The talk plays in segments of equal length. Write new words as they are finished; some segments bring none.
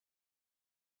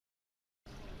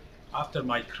After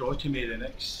microtomy, the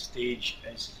next stage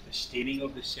is the staining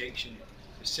of the section.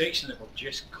 The section that we've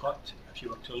just cut, if you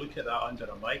were to look at that under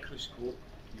a microscope,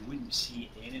 you wouldn't see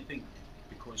anything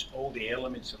because all the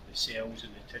elements of the cells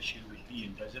and the tissue would be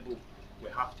invisible. We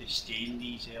have to stain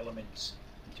these elements.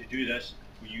 And to do this,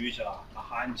 we use a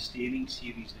hand staining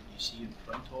series that you see in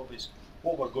front of us.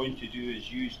 What we're going to do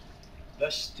is use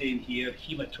this stain here,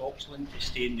 hematoxylin, to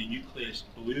stain the nucleus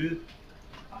blue,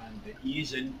 and the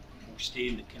eosin will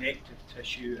stain the connective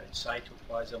tissue and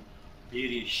cytoplasm,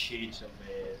 various shades of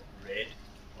red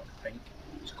or pink.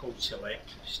 It's called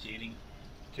selective staining.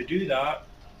 To do that,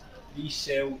 these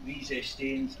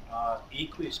stains are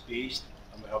aqueous based,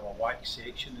 and we have a wax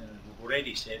section, and as we've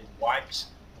already said, wax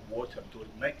and water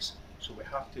don't mix, so we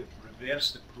have to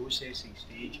reverse the processing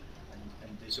stage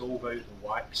and dissolve out the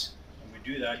wax, and we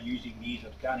do that using these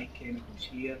organic chemicals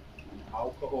here,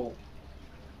 alcohol.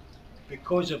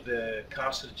 Because of the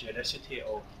carcinogenicity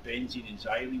of benzene and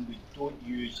xylene, we don't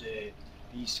use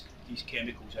these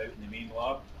chemicals out in the main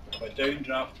lab. We have a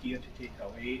downdraft here to take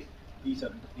away.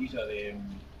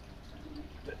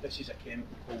 This is a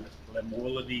chemical called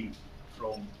limolidine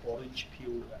from orange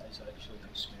peel that is actually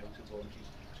the smelt of oranges.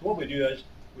 So what we do is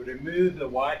we remove the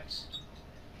wax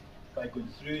by going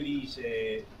through these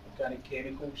organic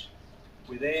chemicals.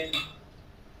 We then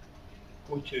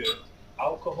go to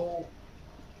alcohol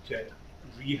to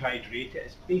rehydrate it.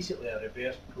 It's basically a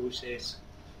reverse process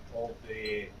of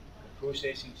the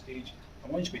processing stage,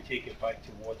 and once we take it back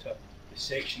to water, the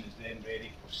section is then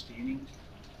ready for staining.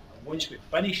 And once we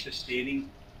finish the staining,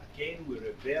 again we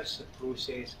reverse the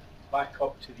process back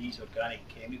up to these organic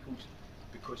chemicals,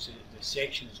 because the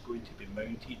section is going to be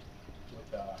mounted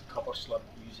with a cover slip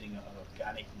using an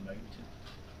organic mounting.